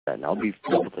that, and I'll be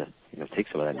able to take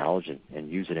some of that knowledge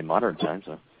and use it in modern times.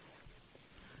 So.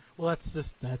 Well,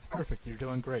 that's perfect. You're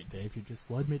doing great, Dave. You just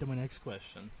led me to my next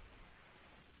question.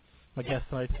 My guest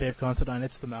tonight's Dave Considine.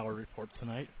 It's the Malliard Report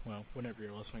tonight. Well, whenever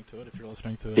you're listening to it, if you're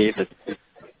listening to it David.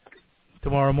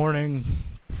 Tomorrow morning,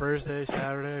 Thursday,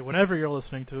 Saturday, whenever you're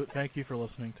listening to it. Thank you for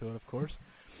listening to it, of course.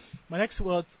 My next,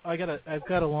 I've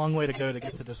got a long way to go to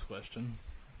get to this question.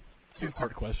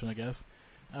 Two-part question, I guess.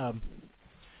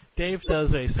 Dave does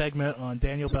a segment on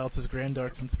Daniel Bouts' Grand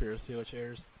Dark Conspiracy, which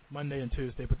airs Monday and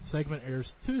Tuesday, but the segment airs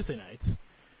Tuesday nights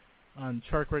on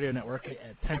Shark Radio Network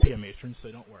at 10 p.m. Eastern,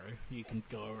 so don't worry. You can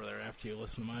go over there after you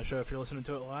listen to my show if you're listening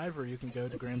to it live, or you can go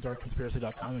to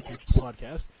granddarkconspiracy.com and catch the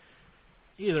podcast.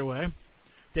 Either way,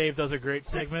 Dave does a great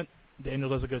segment. Daniel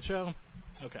does a good show.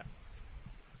 Okay.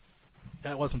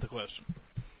 That wasn't the question.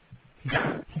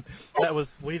 That was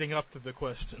leading up to the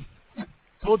question.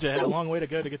 Told you I had a long way to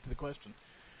go to get to the question.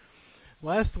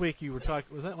 Last week you were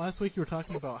talking. Was that last week you were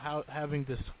talking about how having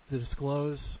to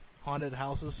disclose haunted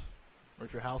houses, or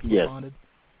if your house was haunted?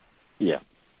 Yeah.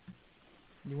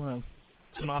 You want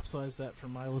to synopsize that for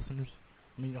my listeners?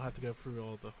 I mean, you don't have to go through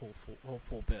all the whole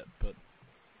full bit, but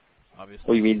obviously.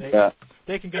 Well, you mean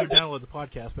they can go download the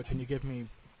podcast, but can you give me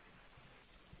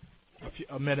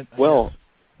a minute?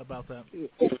 About that.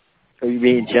 You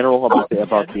mean in general about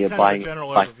the buying? General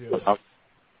overview.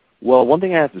 Well, one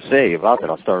thing I have to say about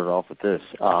that, I'll start it off with this.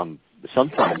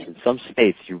 Sometimes in some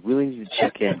states, you really need to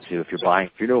check into if you're a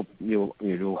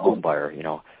new home buyer.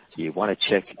 You want to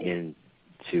check into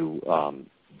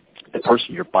the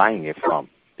person you're buying it from,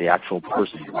 the actual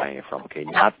person you're buying it from. Okay,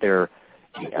 not their.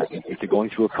 If you're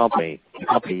going through a company, the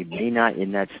company may not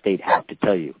in that state have to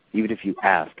tell you, even if you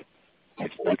ask.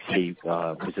 Like say,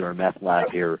 was there a meth lab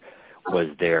here? Was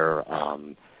there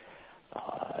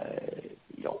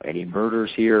any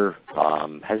murders here?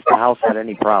 Has the house had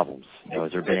any problems?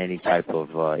 Has there been any type of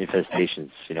infestations?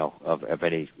 Of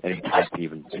any type,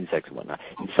 even insects and whatnot.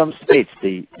 In some states,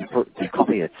 the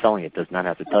company that's selling it does not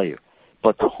have to tell you,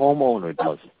 but the homeowner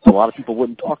does. A lot of people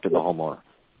wouldn't talk to the homeowner.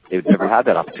 They would never have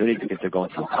that opportunity because they're going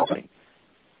through a company.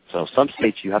 So some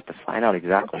states you have to find out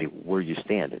exactly where you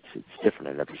stand. It's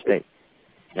different in every state.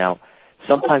 Now,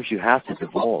 sometimes you have to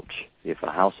divulge if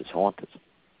a house is haunted,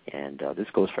 and this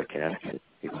goes for Connecticut.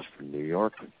 It goes for New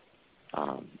York.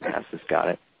 Mass has got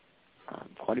it.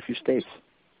 Quite a few states.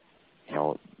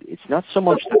 It's not so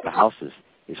much that the house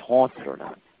is haunted or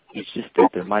not. It's just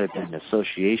that there might have been an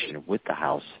association with the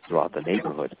house throughout the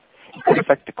neighborhood. It could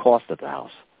affect the cost of the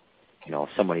house. If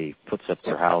somebody puts up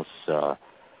their house on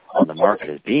the market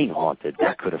as being haunted,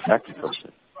 that could affect the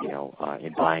person,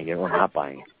 in buying it or not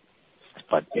buying it.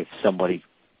 But if somebody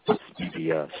puts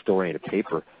the story in a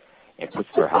paper and puts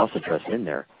their house address in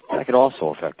there, that could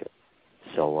also affect it.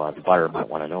 So the buyer might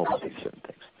want to know about these certain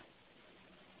things.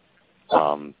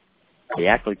 The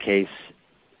Ackley case,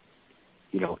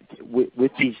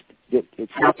 with these,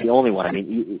 it's not the only one. I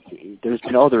mean, there's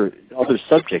been other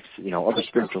subjects, other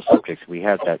spiritual subjects. We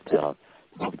have that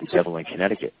the devil in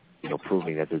Connecticut,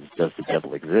 proving that does the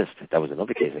devil exist. That was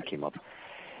another case that came up.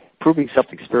 Proving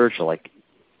something spiritual, like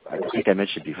I think I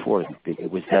mentioned before,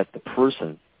 it was that the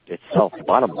person itself, the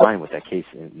bottom line with that case,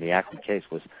 in the Ackley case,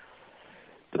 was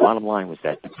the bottom line was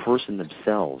that the person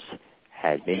themselves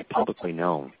had made publicly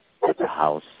known that the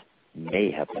house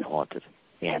may have been haunted,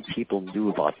 and people knew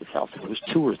about this house. There was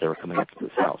tours that were coming up to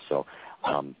this house. So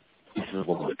this is a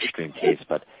little bit extreme case,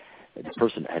 but the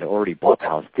person had already bought the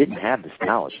house, didn't have this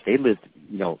knowledge. They lived,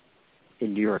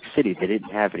 in New York City. They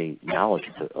didn't have any knowledge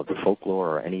of the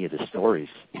folklore or any of the stories,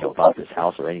 about this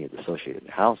house or any of the associated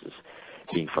houses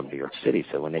being from New York City.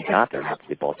 So when they got there after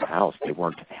they bought the house, they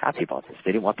weren't happy about this.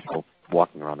 They didn't want people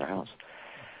walking around their house.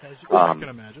 As you can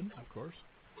imagine, of course.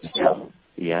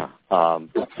 Yeah.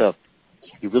 But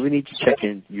you really need to check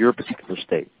in your particular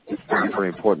state. It's very, very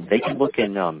important. They can look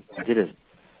in, I did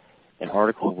an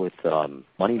article with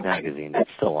Money Magazine that's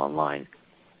still online,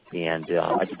 and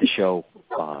I did the show.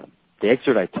 The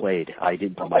excerpt I played, I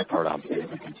didn't put my part on because it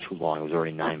was too long. It was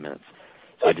already 9 minutes.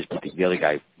 So I just put the other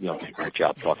guy, did a great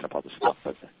job talking about the stuff.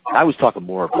 But I was talking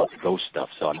more about the ghost stuff,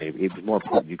 so I mean, it was more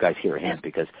important you guys hear him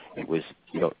because it was,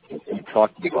 in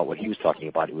talking about what he was talking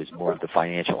about, it was more of the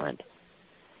financial end.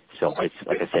 So it's,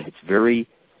 like I said, it's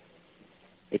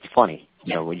funny.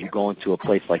 When you go into a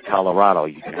place like Colorado,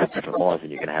 you can have different laws than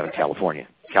you can have in California.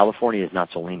 California is not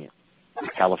so lenient.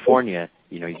 California,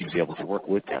 you can be able to work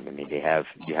with them. I mean, you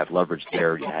have leverage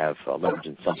there. You have leverage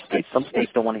in some states. Some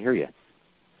states don't want to hear you.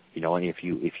 And if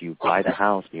you buy the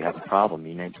house and you have a problem,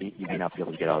 you may not be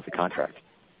able to get out of the contract.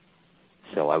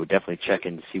 So I would definitely check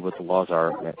in to see what the laws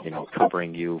are,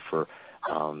 covering you for,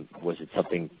 was it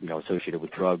something, associated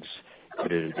with drugs,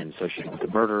 Could it have been associated with the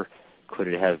murder? Could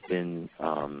it have been,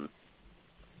 like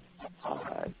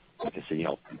I said,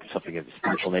 something of a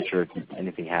spiritual nature? Did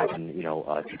anything happen?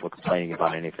 People complaining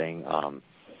about anything?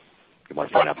 You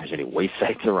might find out if there's any waste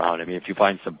sites around. I mean, if you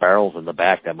find some barrels in the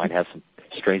back that might have some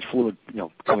strange fluid,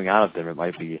 coming out of them, it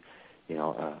might be,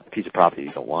 a piece of property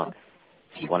you don't want.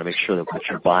 So you want to make sure that what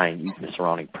you're buying, even the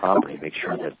surrounding property, make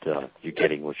sure that you're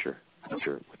getting what you're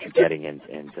getting, and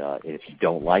if you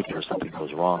don't like it or something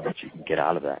goes wrong, that you can get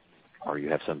out of that, or you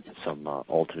have some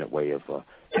alternate way of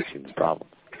fixing the problem,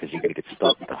 because you're going to get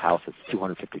stuck with a house that's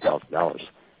 $250,000,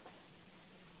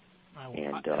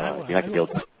 and you're not going to be able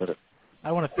to split it.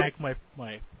 I want to thank my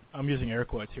I'm using air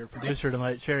quotes here, producer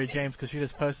tonight, Sherry James, because she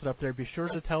just posted up there. Be sure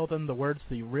to tell them the words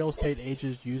the real estate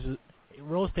agent uses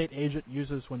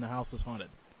when the house is haunted.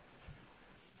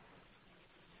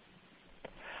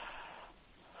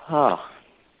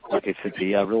 Okay, so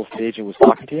the real estate agent was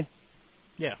talking to you?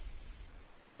 Yeah.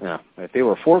 Yeah. If they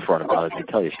were forefront about it, they'd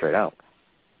tell you straight out.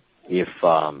 If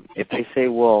they say,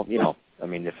 well, like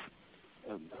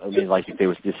if they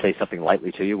was to say something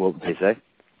lightly to you, what would they say?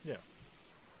 Yeah.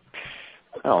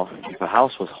 Well, if a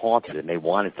house was haunted and they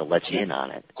wanted to let you in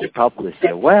on it, they'd probably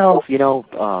say, well,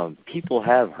 people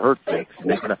have heard things. And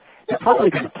they're probably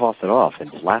going to toss it off and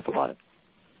just laugh about it.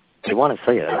 They want to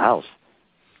sell you that house.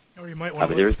 Or you might want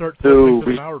to start listening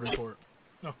to the Malliard report.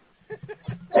 No.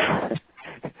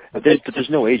 But there's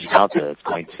no agent out there that's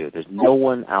going to. There's no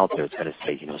one out there that's going to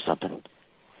say, something.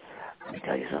 Let me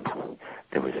tell you something.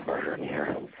 There was a murder in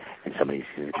here, and somebody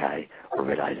sees a guy with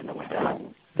red eyes in the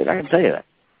window. They're not going to tell you that.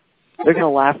 They're going to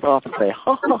laugh it off and say,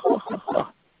 ha, ha, ha, ha,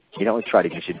 ha. And try to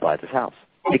get you to buy this house.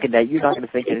 Thinking that you're not going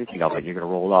to think anything of it, and you're going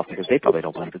to roll it off because they probably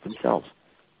don't believe it themselves.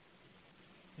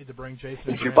 Need to bring Jason.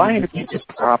 If you're buying a piece of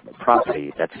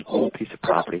property, that's an old piece of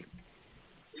property,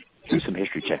 do some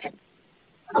history checking.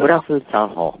 Go down to the town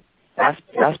hall. Ask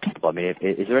people. I mean,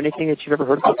 is there anything that you've ever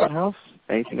heard about that house?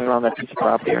 Anything around that piece of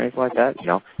property or anything like that?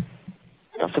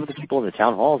 Some of the people in the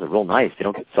town halls are real nice. They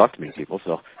don't get to talk to many people,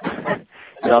 so it's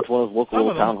one of those local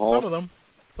little town halls.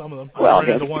 Some of them. Well, if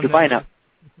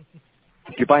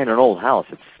you're buying an old house,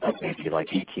 it's maybe like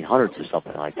 1800s or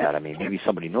something like that. I mean, maybe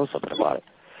somebody knows something about it.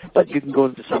 But you can go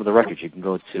into some of the records. You can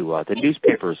go to the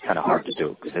newspaper is kind of hard to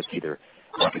do because that's either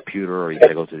on a computer or you got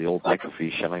to go to the old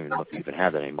microfiche. I don't even know if you even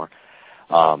have that anymore.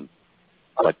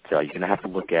 But you're going to have to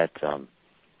look at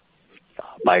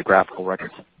biographical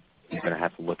records. You're going to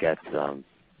have to look at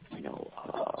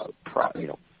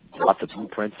lots of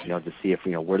blueprints, to see if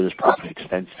where does this property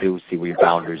extends to, see where your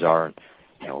boundaries are, and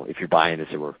if you're buying this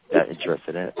or we're that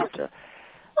interested in it. But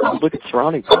look at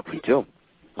surrounding property too.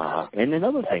 And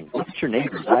another thing, look at your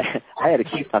neighbors. I had a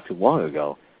case not too long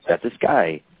ago that this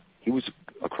guy, he was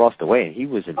across the way and he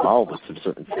was involved with some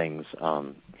certain things.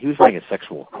 He was running a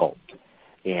sexual cult,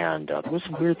 and there was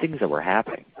some weird things that were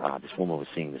happening. This woman was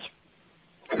seeing this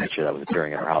creature that was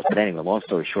appearing in her house. But anyway, long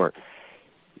story short,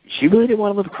 she really didn't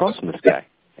want to live across from this guy.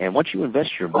 And once you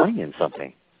invest your money in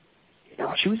something,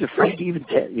 she was afraid to even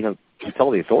to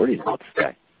tell the authorities about this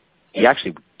guy. He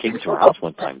actually came to her house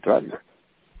one time and threatened her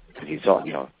because he saw,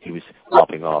 he was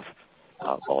lopping off.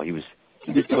 He was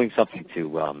doing something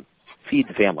to feed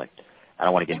the family. I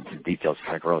don't want to get into the details; it's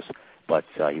kind of gross. But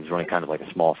he was running kind of like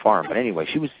a small farm. But anyway,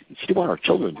 she didn't want her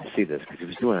children to see this because he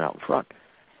was doing it out in front.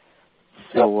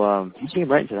 So he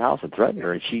came right into the house and threatened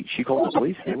her, and she called the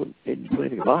police. They didn't do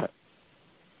anything about it.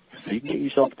 So you can get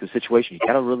yourself into a situation. You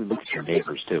got to really look at your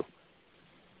neighbors too.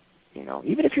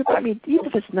 Even if even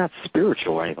if it's not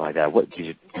spiritual or anything like that. What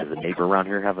does the neighbor around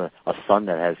here have a son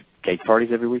that has cake parties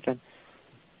every weekend?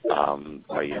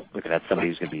 Are you looking at somebody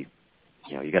who's going to be,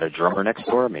 you got a drummer next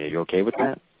door? I mean, are you okay with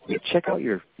that? Check out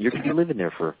you're going to be living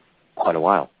there for quite a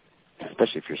while,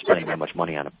 especially if you're spending that much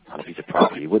money on a piece of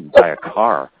property. You wouldn't buy a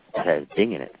car that has a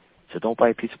ding in it, so don't buy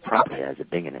a piece of property that has a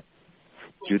ding in it.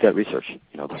 Do that research.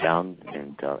 Go down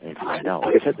and find out.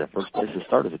 Like I said, the first place to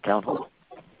start is a town hall.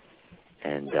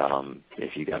 And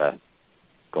if you gotta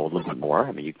go a little bit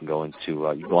more, you can go into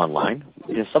you go online.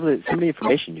 Some of the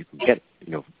information you can get,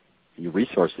 your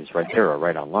resources right there are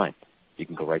right online. You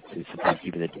can go right to sometimes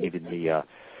even the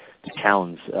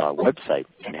town's website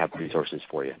can have resources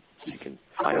for you. So you can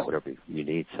find out whatever you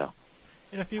need. So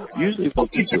usually what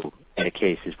we do in a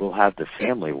case is we'll have the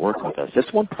family work with us.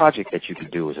 That's one project that you can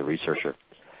do as a researcher.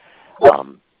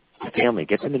 The family,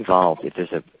 get them involved. If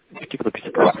there's a particular piece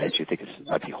of property that you think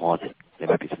might be haunted, there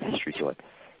might be some history to it,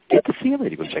 get the family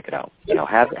to go check it out.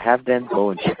 Have them go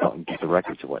and check out and get the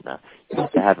records and whatnot. You don't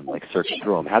have to have them search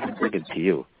through them. Have them bring them to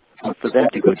you. But for them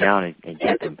to go down and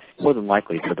get them, more than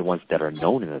likely they're the ones that are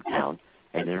known in the town,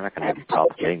 and they're not going to have any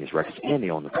problem getting these records, and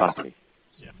they own the property.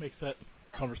 Yeah, makes that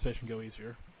conversation go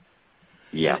easier.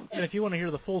 Yeah. And if you want to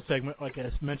hear the full segment, like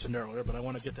I mentioned earlier, but I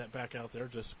want to get that back out there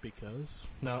just because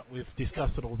now we've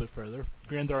discussed it a little bit further.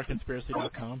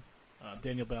 GrandDarkConspiracy.com.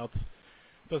 Daniel Boutz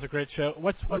does a great show.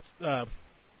 What's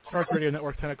Spark Radio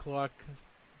Network, 10 o'clock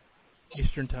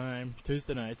Eastern Time,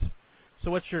 Tuesday nights.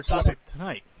 So what's your topic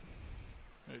tonight?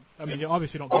 I mean, you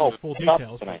obviously don't give us full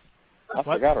details. Tonight. I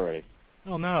forgot already.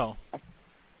 Oh, no.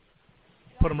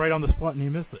 Put them right on the spot and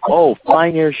you missed it. Oh,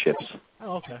 flying airships.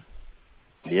 Oh, okay.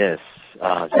 Yes.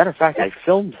 As a matter of fact, I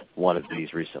filmed one of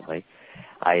these recently.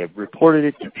 I reported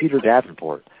it to Peter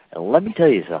Davenport. And let me tell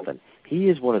you something. He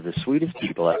is one of the sweetest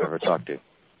people I've ever talked to.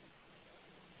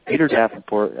 Peter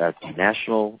Davenport at the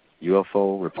National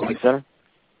UFO Reporting Center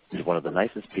is one of the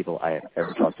nicest people I have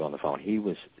ever talked to on the phone. He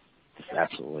was just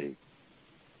absolutely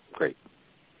great.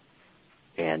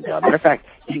 And matter of fact,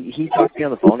 he talked to me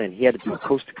on the phone, and he had to do a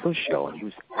coast-to-coast show, and he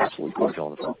was absolutely cordial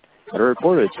on the phone. But I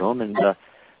reported it to him, and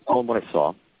told him what I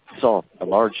saw. I saw a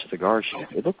large cigar shape.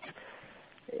 It looked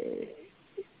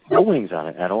no wings on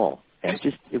it at all, and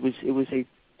it was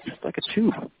just like a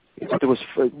tube. But there was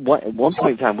at one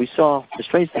point in time we saw. The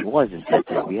strange thing was is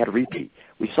that we had a repeat.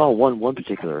 We saw one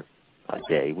particular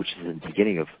day, which is in the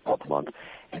beginning of the month,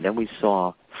 and then we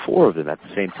saw 4 of them at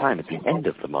the same time at the end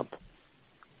of the month.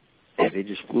 And they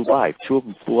just flew by. 2 of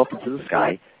them flew up into the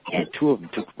sky, and 2 of them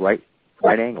took right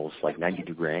angles, like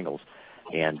 90-degree angles,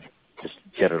 and just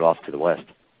jetted off to the west.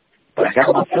 But I got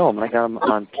them on film, and I got them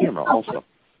on camera also.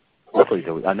 Luckily,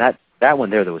 on that one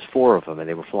there was 4 of them, and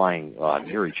they were flying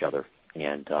near each other.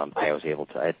 And I was able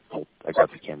to, I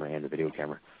grabbed the camera and the video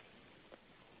camera.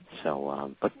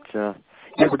 So,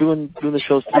 yeah, we're doing the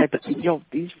shows tonight. But,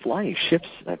 these flying ships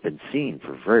have been seen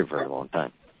for a very, very long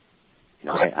time.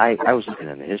 I was looking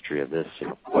in the history of this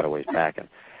quite a ways back, and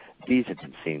these have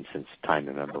been seen since time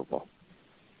immemorable.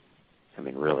 I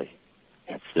mean, really.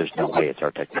 There's no way it's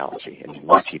our technology. I mean,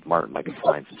 Lockheed Martin might be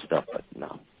flying some stuff, but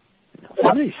no.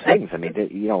 Some of these things, I mean,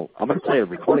 I'm going to play a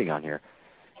recording on here.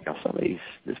 Some of these,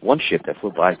 this one ship that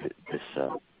flew by this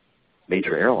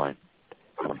major airline,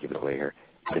 I don't give it away here,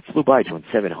 but it flew by doing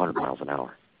 700 miles an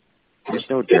hour. There's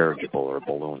no dirigible or a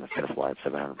balloon that's going to fly at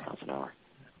 700 miles an hour.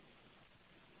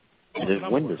 And there's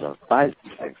windows on 5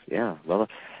 things. Yeah, well,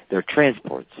 they're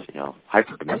transports,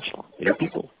 hyperdimensional.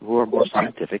 People who are more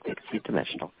scientific, they can see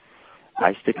dimensional.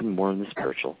 I stick more in the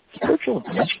spiritual. Spiritual and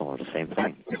dimensional are the same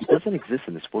thing. If it doesn't exist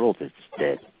in this world, it's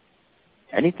dead.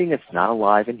 Anything that's not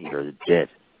alive in here is dead.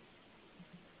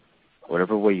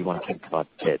 Whatever way you want to think about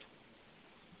dead.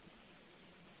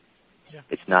 Yeah.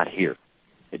 It's not here.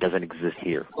 It doesn't exist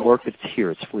here. Or if it's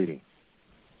here, it's fleeting.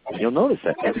 And you'll notice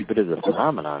that every bit of the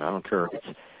phenomenon, I don't care if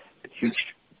it's huge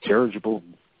dirigible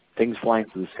things flying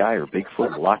through the sky or Bigfoot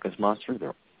or Loch Ness Monster, they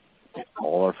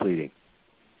all are fleeting.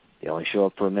 They only show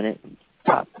up for a minute and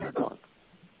pop, they're gone.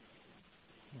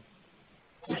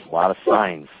 There's a lot of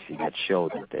signs that show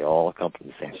that they all come from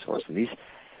the same source. And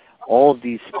all of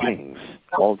these things,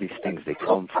 they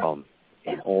come from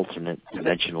an alternate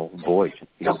dimensional void.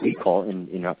 We call in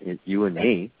you and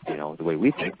me, the way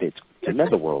we think, it's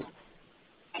another world.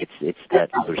 It's that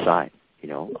other side.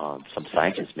 Some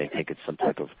scientists may think it's some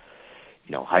type of,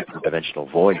 hyperdimensional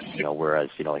void, whereas,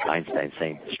 like Einstein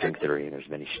saying string theory, and there's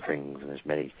many strings, and there's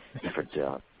many different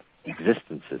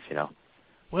existences,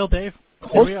 Well, Dave,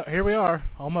 here we are,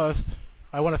 almost.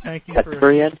 I want to thank you at the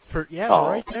very end?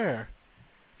 Right there.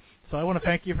 So I want to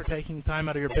thank you for taking time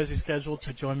out of your busy schedule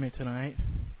to join me tonight.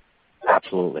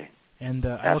 Absolutely. And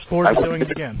I look forward to doing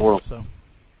it again. So.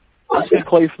 I was going to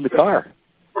call you from the car.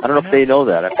 I don't know if they know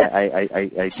that.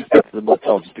 I just got to the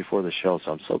motel just before the show,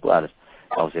 so I'm so glad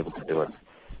I was able to do it.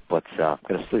 But I'm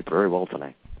going to sleep very well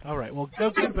tonight. All right. Well, go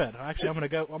to bed. Actually, I'm going to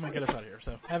get us out of here.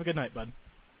 So have a good night, bud.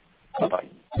 Bye-bye.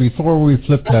 Before we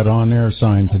flip that on-air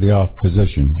sign to the off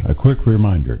position, a quick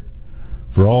reminder.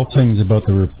 For all things about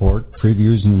the report,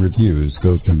 previews, and reviews,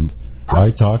 go to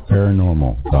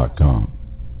italkparanormal.com.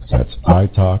 That's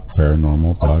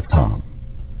italkparanormal.com.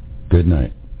 Good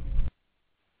night.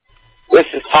 This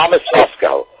is Thomas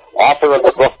Fesco, author of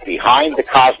the book Behind the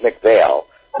Cosmic Veil,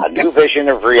 A New Vision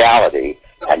of Reality,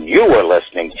 and you are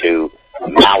listening to The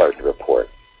Mallard Report.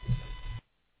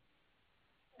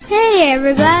 Hey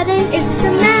everybody, it's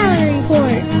The Mallard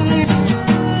Report.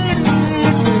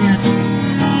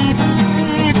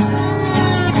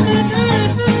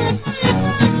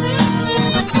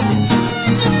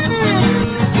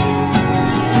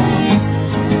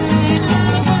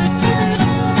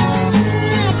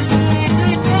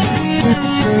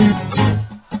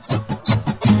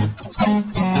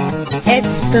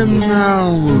 It's The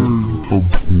Mallard